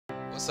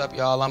What's up,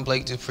 y'all? I'm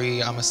Blake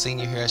Dupree. I'm a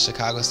senior here at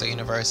Chicago State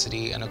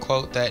University, and a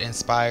quote that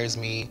inspires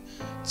me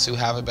to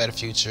have a better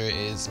future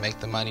is "Make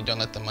the money, don't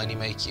let the money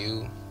make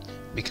you,"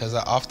 because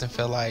I often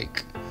feel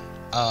like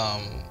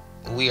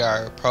we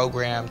are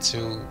programmed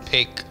to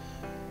pick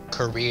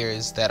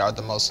careers that are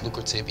the most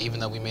lucrative, even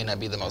though we may not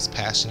be the most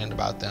passionate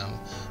about them.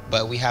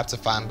 But we have to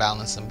find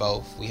balance in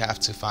both. We have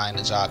to find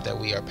a job that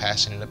we are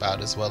passionate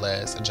about, as well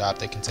as a job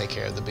that can take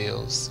care of the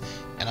bills.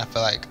 And I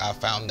feel like I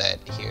found that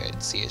here at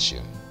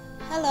CSU.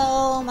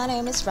 Hello, my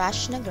name is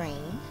Rashna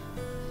Green,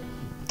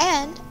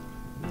 and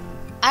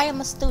I am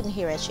a student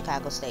here at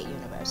Chicago State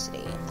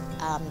University.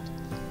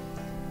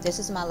 This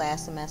is my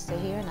last semester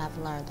here, and I've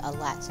learned a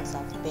lot since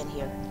I've been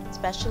here,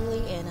 especially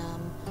in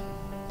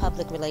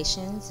public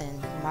relations and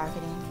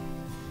marketing.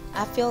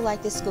 I feel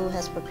like this school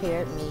has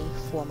prepared me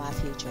for my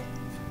future.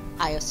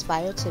 I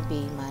aspire to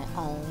be my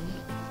own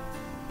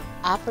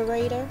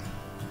operator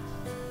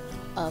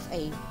of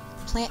a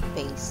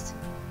plant-based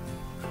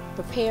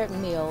prepared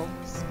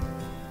meals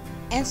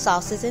and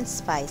sauces and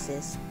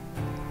spices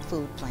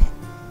food plant.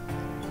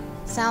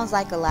 Sounds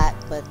like a lot,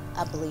 but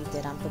I believe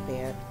that I'm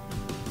prepared.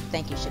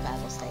 Thank you,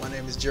 Chicago State. My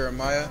name is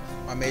Jeremiah.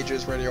 My major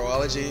is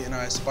radiology, and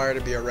I aspire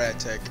to be a rad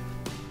tech.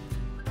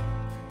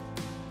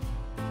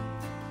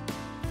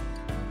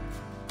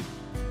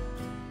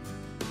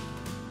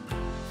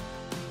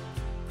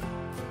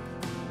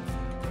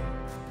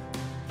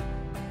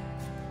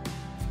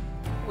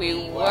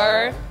 We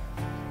were,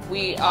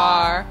 we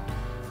are,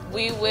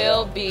 we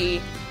will be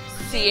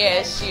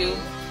CSU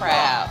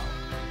proud.